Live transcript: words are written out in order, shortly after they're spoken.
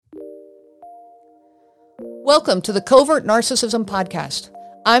Welcome to the Covert Narcissism Podcast.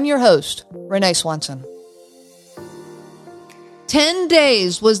 I'm your host, Renee Swanson. 10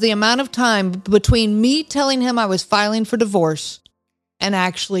 days was the amount of time between me telling him I was filing for divorce and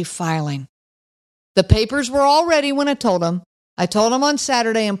actually filing. The papers were all ready when I told him. I told him on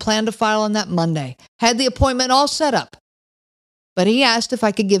Saturday and planned to file on that Monday. Had the appointment all set up. But he asked if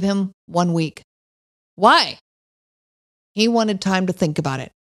I could give him 1 week. Why? He wanted time to think about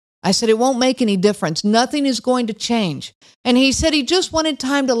it. I said, it won't make any difference. Nothing is going to change. And he said he just wanted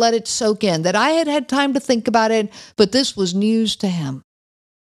time to let it soak in, that I had had time to think about it, but this was news to him.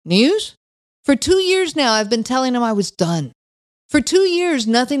 News? For 2 years now, I've been telling him I was done. For 2 years,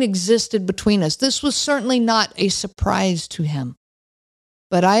 nothing existed between us. This was certainly not a surprise to him.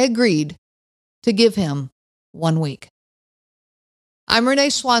 But I agreed to give him 1 week. I'm Renee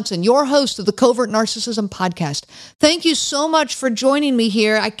Swanson, your host of the Covert Narcissism Podcast. Thank you so much for joining me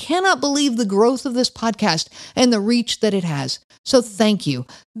here. I cannot believe the growth of this podcast and the reach that it has. So thank you.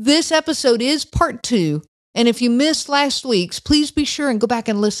 This episode is part 2. And if you missed last week's, please be sure and go back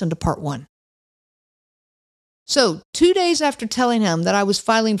and listen to part 1. So 2 days after telling him that I was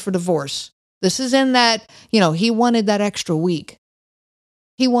filing for divorce, this is in that, he wanted that extra week.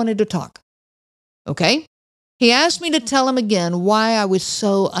 He wanted to talk. Okay? He asked me to tell him again why I was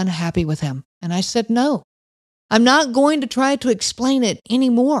so unhappy with him. And I said, no, I'm not going to try to explain it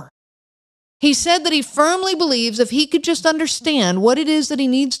anymore. He said that he firmly believes if he could just understand what it is that he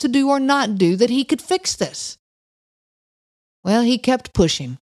needs to do or not do, that he could fix this. Well, he kept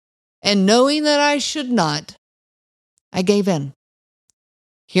pushing. And knowing that I should not, I gave in.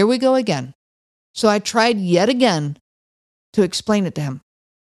 Here we go again. So I tried yet again to explain it to him.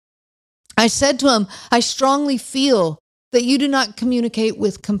 I said to him, I strongly feel that you do not communicate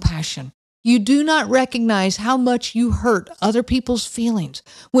with compassion. You do not recognize how much you hurt other people's feelings.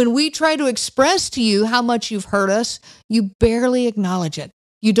 When we try to express to you how much you've hurt us, you barely acknowledge it.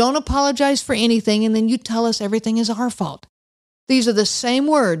 You don't apologize for anything, and then you tell us everything is our fault. These are the same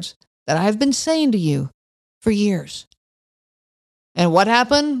words that I've been saying to you for years. And what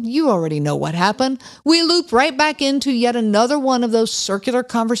happened? You already know what happened. We loop right back into yet another one of those circular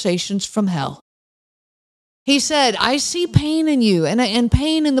conversations from hell. He said, I see pain in you and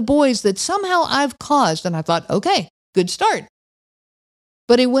pain in the boys that somehow I've caused. And I thought, okay, good start.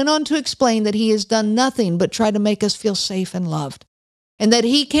 But he went on to explain that he has done nothing but try to make us feel safe and loved, and that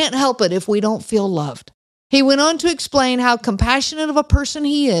he can't help it if we don't feel loved. He went on to explain how compassionate of a person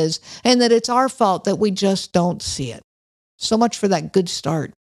he is, and that it's our fault that we just don't see it. So much for that good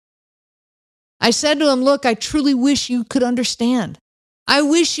start. I said to him, look, I truly wish you could understand. I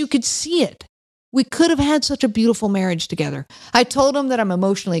wish you could see it. We could have had such a beautiful marriage together. I told him that I'm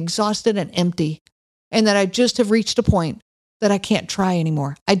emotionally exhausted and empty, and that I just have reached a point that I can't try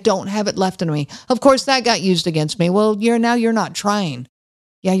anymore. I don't have it left in me. Of course, that got used against me. Well, you're not trying.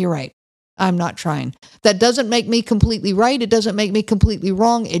 Yeah, you're right. I'm not trying. That doesn't make me completely right. It doesn't make me completely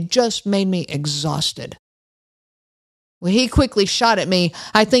wrong. It just made me exhausted. Well, he quickly shot at me,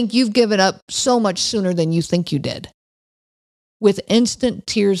 I think you've given up so much sooner than you think you did. With instant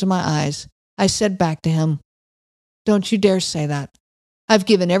tears in my eyes, I said back to him, don't you dare say that. I've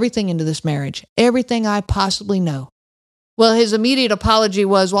given everything into this marriage, everything I possibly know. Well, his immediate apology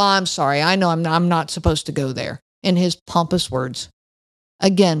was, well, I'm sorry. I know I'm not supposed to go there. In his pompous words.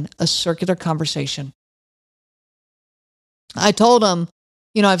 Again, a circular conversation. I told him,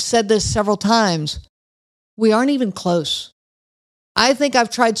 I've said this several times. We aren't even close. I think I've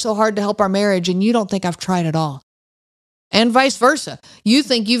tried so hard to help our marriage, and you don't think I've tried at all. And vice versa. You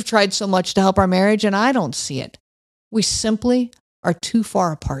think you've tried so much to help our marriage, and I don't see it. We simply are too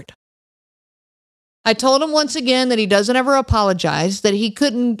far apart. I told him once again that he doesn't ever apologize, that he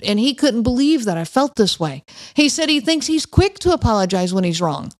couldn't believe that I felt this way. He said he thinks he's quick to apologize when he's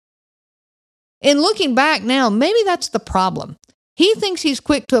wrong. And looking back now, maybe that's the problem. He thinks he's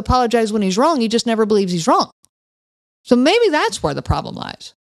quick to apologize when he's wrong. He just never believes he's wrong. So maybe that's where the problem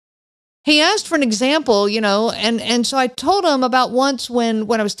lies. He asked for an example, and so I told him about once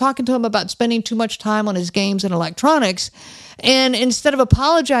when I was talking to him about spending too much time on his games and electronics, and instead of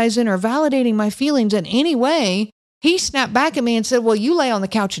apologizing or validating my feelings in any way, he snapped back at me and said, well, you lay on the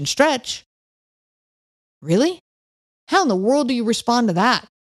couch and stretch. Really? How in the world do you respond to that?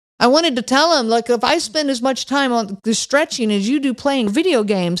 I wanted to tell him, look, if I spend as much time on the stretching as you do playing video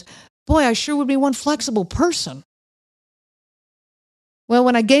games, boy, I sure would be one flexible person. Well,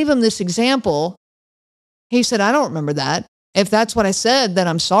 when I gave him this example, he said, I don't remember that. If that's what I said, then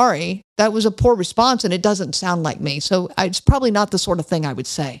I'm sorry. That was a poor response, and it doesn't sound like me. So it's probably not the sort of thing I would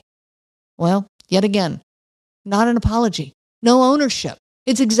say. Well, yet again, not an apology, no ownership,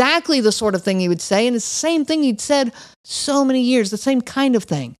 It's exactly the sort of thing he would say, and it's the same thing he'd said so many years, the same kind of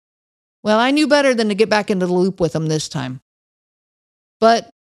thing. Well, I knew better than to get back into the loop with him this time. But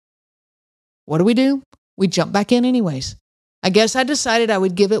what do? We jump back in anyways. I guess I decided I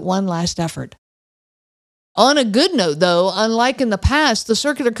would give it one last effort. On a good note, though, unlike in the past, the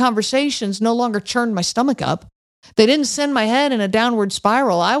circular conversations no longer churned my stomach up. They didn't send my head in a downward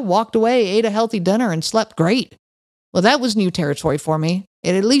spiral. I walked away, ate a healthy dinner, and slept great. Well, that was new territory for me.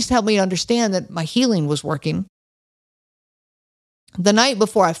 It at least helped me understand that my healing was working. The night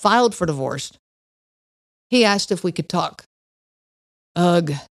before I filed for divorce, he asked if we could talk.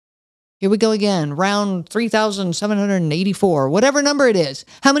 Ugh. Here we go again, round 3,784, whatever number it is.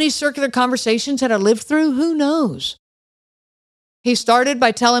 How many circular conversations had I lived through? Who knows? He started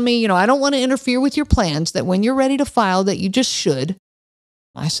by telling me, I don't want to interfere with your plans, that when you're ready to file, that you just should.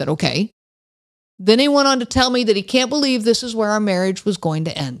 I said, okay. Then he went on to tell me that he can't believe this is where our marriage was going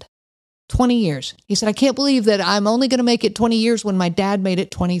to end. 20 years. He said, I can't believe that I'm only going to make it 20 years when my dad made it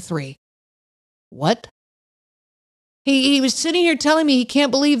 23. What? He was sitting here telling me he can't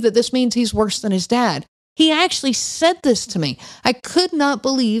believe that this means he's worse than his dad. He actually said this to me. I could not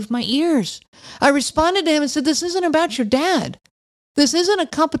believe my ears. I responded to him and said, this isn't about your dad. This isn't a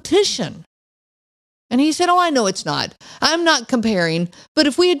competition. And he said, oh, I know it's not. I'm not comparing. But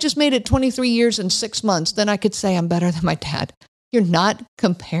if we had just made it 23 years and 6 months, then I could say I'm better than my dad. You're not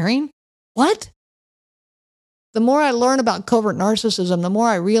comparing? What? The more I learn about covert narcissism, the more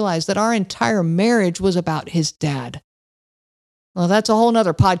I realize that our entire marriage was about his dad. Well, that's a whole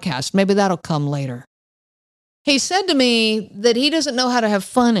nother podcast. Maybe that'll come later. He said to me that he doesn't know how to have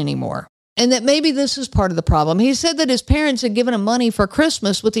fun anymore, and that maybe this is part of the problem. He said that his parents had given him money for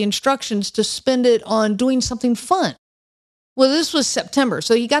Christmas with the instructions to spend it on doing something fun. Well, this was September,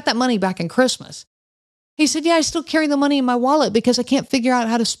 so he got that money back in Christmas. He said, yeah, I still carry the money in my wallet because I can't figure out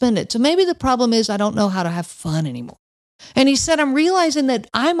how to spend it. So maybe the problem is I don't know how to have fun anymore. And he said, I'm realizing that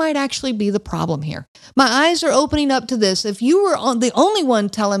I might actually be the problem here. My eyes are opening up to this. If you were the only one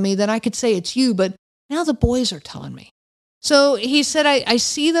telling me, then I could say it's you, but now the boys are telling me. So he said, I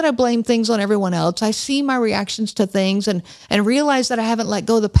see that I blame things on everyone else. I see my reactions to things and realize that I haven't let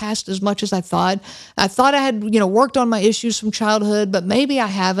go of the past as much as I thought. I thought I had, worked on my issues from childhood, but maybe I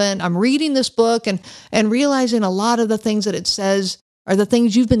haven't. I'm reading this book and realizing a lot of the things that it says are the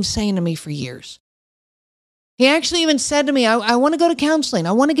things you've been saying to me for years. He actually even said to me, I want to go to counseling.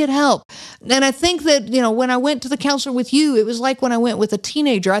 I want to get help. And I think that, when I went to the counselor with you, it was like when I went with a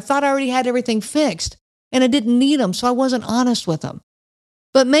teenager. I thought I already had everything fixed and I didn't need them, so I wasn't honest with them.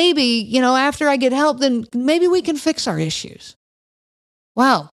 But maybe, after I get help, then maybe we can fix our issues.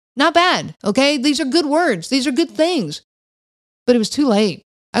 Wow, not bad, okay? These are good words. These are good things. But it was too late.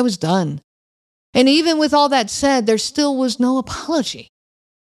 I was done. And even with all that said, there still was no apology.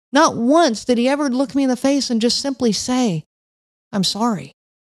 Not once did he ever look me in the face and just simply say, I'm sorry.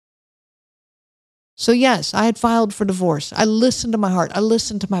 So yes, I had filed for divorce. I listened to my heart. I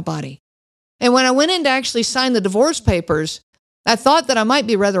listened to my body. And when I went in to actually sign the divorce papers, I thought that I might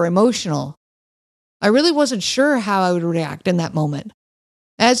be rather emotional. I really wasn't sure how I would react in that moment.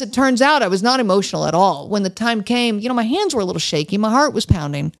 As it turns out, I was not emotional at all. When the time came, my hands were a little shaky. My heart was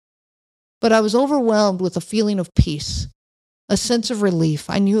pounding. But I was overwhelmed with a feeling of peace. A sense of relief.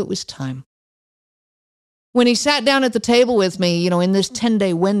 I knew it was time. When he sat down at the table with me, in this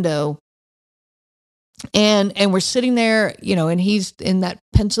 10-day window, and we're sitting there, and he's in that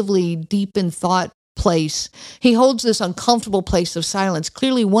pensively deep in thought place. He holds this uncomfortable place of silence,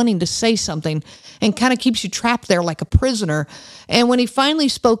 clearly wanting to say something, and kind of keeps you trapped there like a prisoner. And when he finally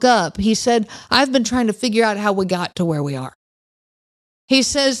spoke up, he said, I've been trying to figure out how we got to where we are. He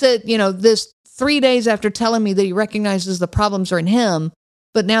says that, this 3 days after telling me that he recognizes the problems are in him,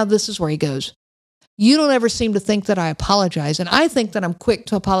 but now this is where he goes. You don't ever seem to think that I apologize, and I think that I'm quick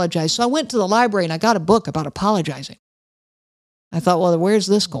to apologize. So I went to the library and I got a book about apologizing. I thought, well, where's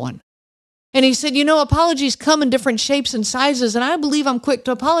this going? And he said, apologies come in different shapes and sizes, and I believe I'm quick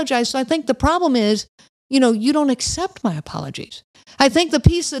to apologize. So I think the problem is, you don't accept my apologies. I think the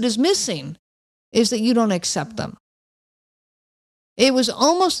piece that is missing is that you don't accept them. It was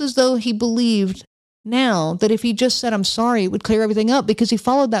almost as though he believed now that if he just said, I'm sorry, it would clear everything up, because he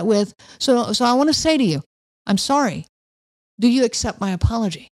followed that with, so I want to say to you, I'm sorry. Do you accept my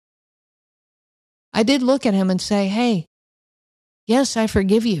apology? I did look at him and say, hey, yes, I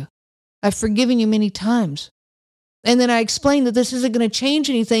forgive you. I've forgiven you many times. And then I explained that this isn't going to change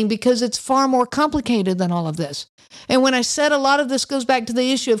anything because it's far more complicated than all of this. And when I said a lot of this goes back to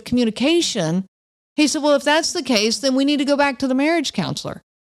the issue of communication, he said, well, if that's the case, then we need to go back to the marriage counselor.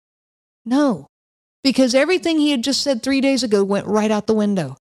 No, because everything he had just said 3 days ago went right out the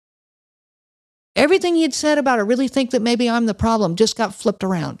window. Everything he had said about I really think that maybe I'm the problem just got flipped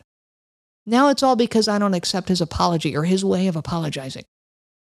around. Now it's all because I don't accept his apology or his way of apologizing.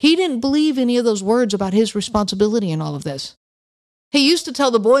 He didn't believe any of those words about his responsibility in all of this. He used to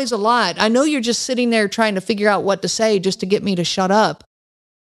tell the boys a lot, I know you're just sitting there trying to figure out what to say just to get me to shut up.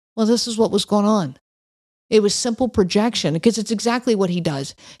 Well, this is what was going on. It was simple projection because it's exactly what he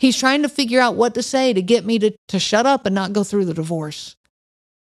does. He's trying to figure out what to say to get me to shut up and not go through the divorce.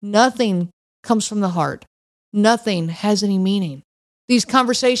 Nothing comes from the heart. Nothing has any meaning. These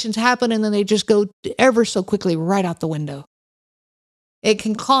conversations happen and then they just go ever so quickly right out the window. It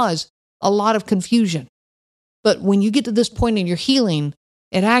can cause a lot of confusion. But when you get to this point in your healing,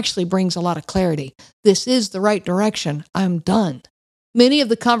 it actually brings a lot of clarity. This is the right direction. I'm done. Many of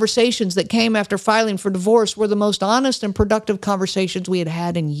the conversations that came after filing for divorce were the most honest and productive conversations we had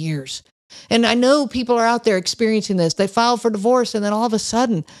had in years. And I know people are out there experiencing this. They file for divorce and then all of a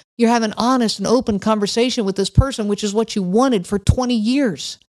sudden you're having honest and open conversation with this person, which is what you wanted for 20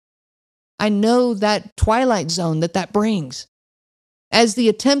 years. I know that twilight zone that brings. As the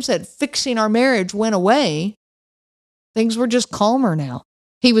attempts at fixing our marriage went away, things were just calmer now.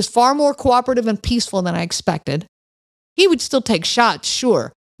 He was far more cooperative and peaceful than I expected. He would still take shots,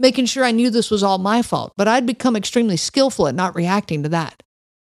 sure, making sure I knew this was all my fault, but I'd become extremely skillful at not reacting to that.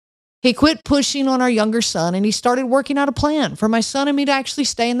 He quit pushing on our younger son, and he started working out a plan for my son and me to actually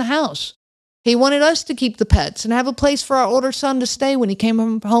stay in the house. He wanted us to keep the pets and have a place for our older son to stay when he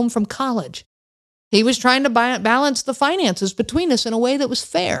came home from college. He was trying to balance the finances between us in a way that was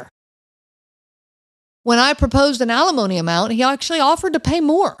fair. When I proposed an alimony amount, he actually offered to pay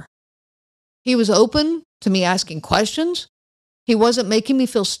more. He was open to me asking questions. He wasn't making me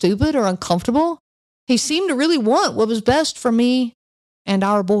feel stupid or uncomfortable. He seemed to really want what was best for me and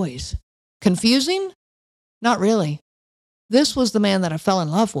our boys. Confusing? Not really. This was the man that I fell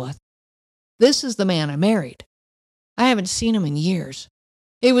in love with. This is the man I married. I haven't seen him in years.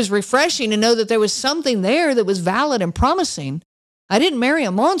 It was refreshing to know that there was something there that was valid and promising. I didn't marry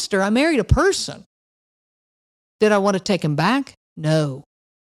a monster. I married a person. Did I want to take him back? No.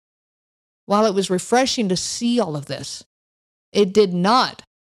 While it was refreshing to see all of this, it did not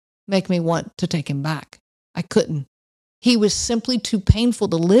make me want to take him back. I couldn't. He was simply too painful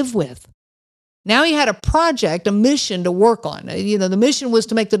to live with. Now he had a project, a mission to work on. The mission was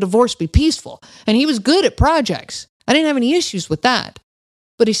to make the divorce be peaceful. And he was good at projects. I didn't have any issues with that.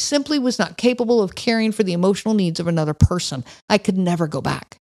 But he simply was not capable of caring for the emotional needs of another person. I could never go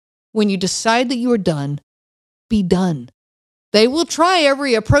back. When you decide that you are done, be done. They will try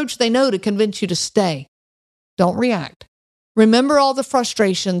every approach they know to convince you to stay. Don't react. Remember all the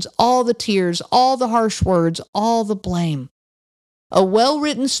frustrations, all the tears, all the harsh words, all the blame. A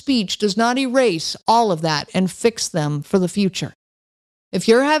well-written speech does not erase all of that and fix them for the future. If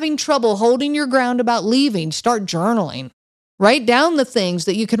you're having trouble holding your ground about leaving, start journaling. Write down the things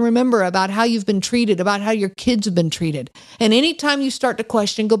that you can remember about how you've been treated, about how your kids have been treated. And anytime you start to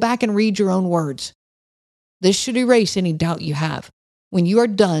question, go back and read your own words. This should erase any doubt you have. When you are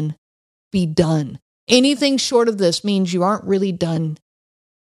done, be done. Anything short of this means you aren't really done.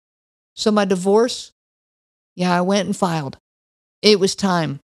 So my divorce, I went and filed. It was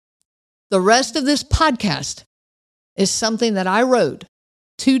time. The rest of this podcast is something that I wrote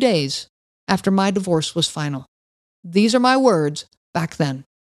 2 days after my divorce was final. These are my words back then.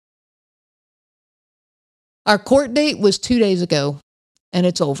 Our court date was 2 days ago, and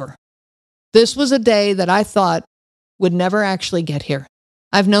it's over. This was a day that I thought would never actually get here.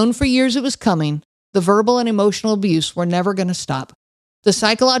 I've known for years it was coming. The verbal and emotional abuse were never going to stop. The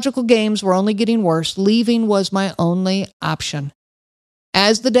psychological games were only getting worse. Leaving was my only option.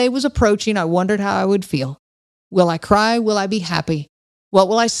 As the day was approaching, I wondered how I would feel. Will I cry? Will I be happy? What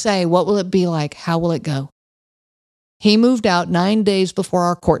will I say? What will it be like? How will it go? He moved out 9 days before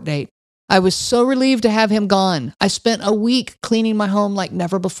our court date. I was so relieved to have him gone. I spent a week cleaning my home like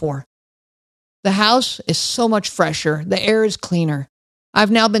never before. The house is so much fresher. The air is cleaner.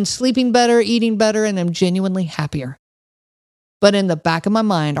 I've now been sleeping better, eating better, and am genuinely happier. But in the back of my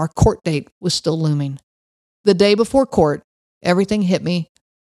mind, our court date was still looming. The day before court, everything hit me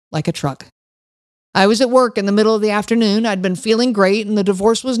like a truck. I was at work in the middle of the afternoon. I'd been feeling great, and the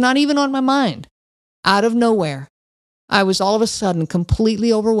divorce was not even on my mind. Out of nowhere, I was all of a sudden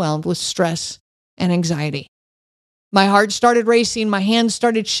completely overwhelmed with stress and anxiety. My heart started racing, my hands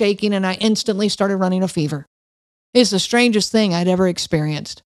started shaking, and I instantly started running a fever. It's the strangest thing I'd ever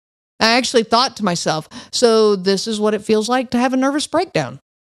experienced. I actually thought to myself, so this is what it feels like to have a nervous breakdown.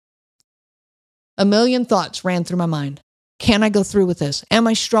 A million thoughts ran through my mind. Can I go through with this? Am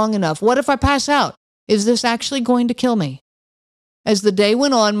I strong enough? What if I pass out? Is this actually going to kill me? As the day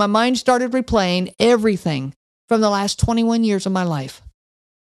went on, my mind started replaying everything from the last 21 years of my life.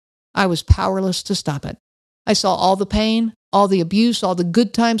 I was powerless to stop it. I saw all the pain, all the abuse, all the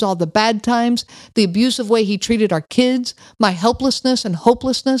good times, all the bad times, the abusive way he treated our kids, my helplessness and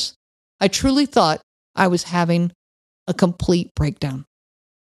hopelessness. I truly thought I was having a complete breakdown.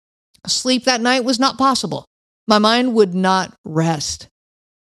 Sleep that night was not possible. My mind would not rest.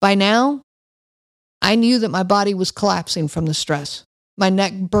 By now, I knew that my body was collapsing from the stress. My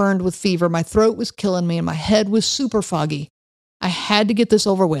neck burned with fever, my throat was killing me, and my head was super foggy. I had to get this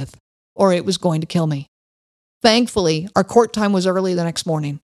over with, or it was going to kill me. Thankfully, our court time was early the next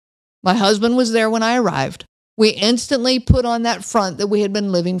morning. My husband was there when I arrived. We instantly put on that front that we had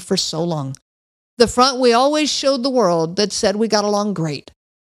been living for so long. The front we always showed the world that said we got along great.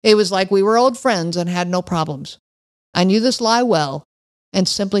 It was like we were old friends and had no problems. I knew this lie well and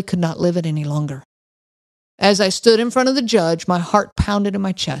simply could not live it any longer. As I stood in front of the judge, my heart pounded in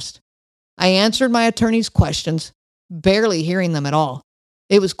my chest. I answered my attorney's questions, barely hearing them at all.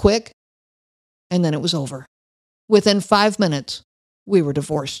 It was quick, and then it was over. Within 5 minutes, we were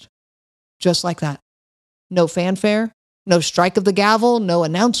divorced. Just like that. No fanfare, no strike of the gavel, no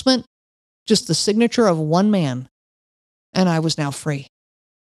announcement, just the signature of one man. And I was now free.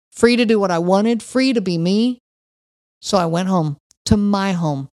 Free to do what I wanted, free to be me. So I went home, to my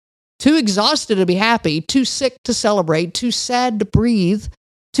home. Too exhausted to be happy, too sick to celebrate, too sad to breathe,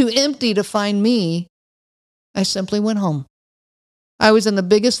 too empty to find me. I simply went home. I was in the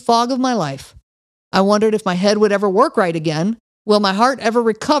biggest fog of my life. I wondered if my head would ever work right again. Will my heart ever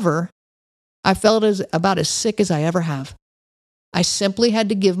recover? I felt about as sick as I ever have. I simply had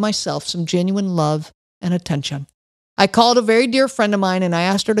to give myself some genuine love and attention. I called a very dear friend of mine and I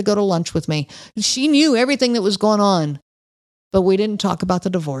asked her to go to lunch with me. She knew everything that was going on, but we didn't talk about the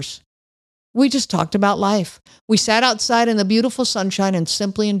divorce. We just talked about life. We sat outside in the beautiful sunshine and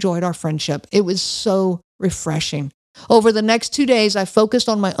simply enjoyed our friendship. It was so refreshing. Over the next 2 days, I focused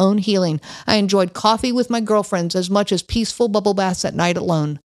on my own healing. I enjoyed coffee with my girlfriends as much as peaceful bubble baths at night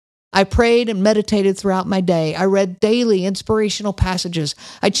alone. I prayed and meditated throughout my day. I read daily inspirational passages.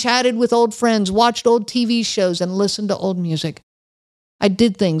 I chatted with old friends, watched old TV shows, and listened to old music. I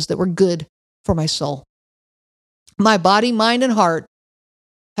did things that were good for my soul. My body, mind, and heart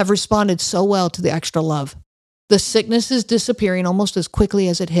have responded so well to the extra love. The sickness is disappearing almost as quickly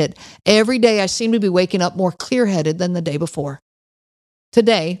as it hit. Every day I seem to be waking up more clear-headed than the day before.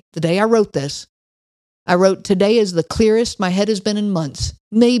 Today, the day I wrote this, I wrote, today is the clearest my head has been in months,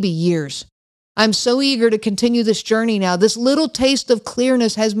 maybe years. I'm so eager to continue this journey now. This little taste of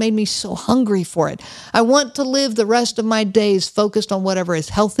clearness has made me so hungry for it. I want to live the rest of my days focused on whatever is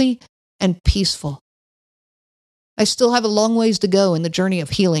healthy and peaceful. I still have a long ways to go in the journey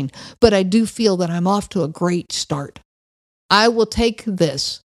of healing, but I do feel that I'm off to a great start. I will take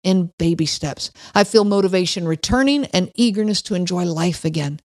this in baby steps. I feel motivation returning and eagerness to enjoy life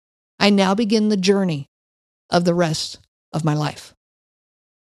again. I now begin the journey of the rest of my life.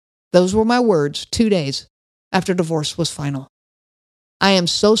 Those were my words 2 days after divorce was final. I am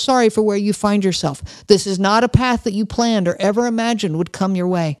so sorry for where you find yourself. This is not a path that you planned or ever imagined would come your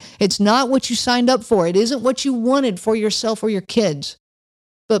way. It's not what you signed up for. It isn't what you wanted for yourself or your kids.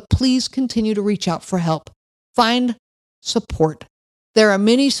 But please continue to reach out for help. Find support. There are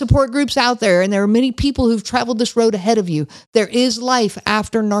many support groups out there, and there are many people who've traveled this road ahead of you. There is life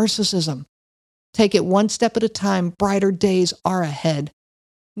after narcissism. Take it one step at a time. Brighter days are ahead.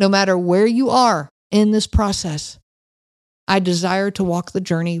 No matter where you are in this process, I desire to walk the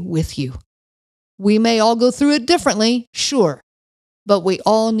journey with you. We may all go through it differently, sure, but we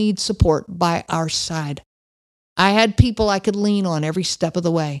all need support by our side. I had people I could lean on every step of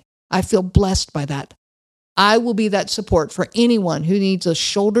the way. I feel blessed by that. I will be that support for anyone who needs a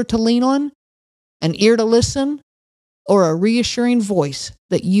shoulder to lean on, an ear to listen, or a reassuring voice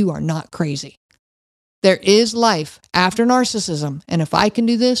that you are not crazy. There is life after narcissism, and if I can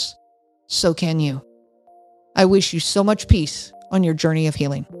do this, so can you. I wish you so much peace on your journey of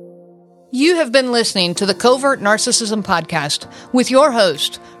healing. You have been listening to the Covert Narcissism Podcast with your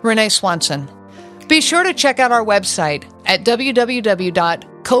host, Renee Swanson. Be sure to check out our website at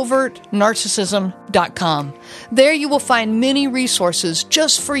www.covertnarcissism.com. There you will find many resources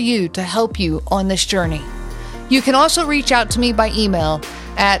just for you to help you on this journey. You can also reach out to me by email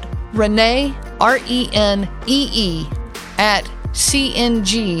at Renee, RENEE, at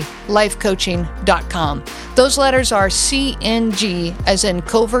cnglifecoaching.com. Those letters are CNG, as in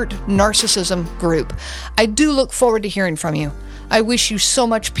Covert Narcissism Group. I do look forward to hearing from you. I wish you so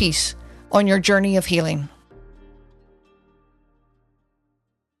much peace on your journey of healing.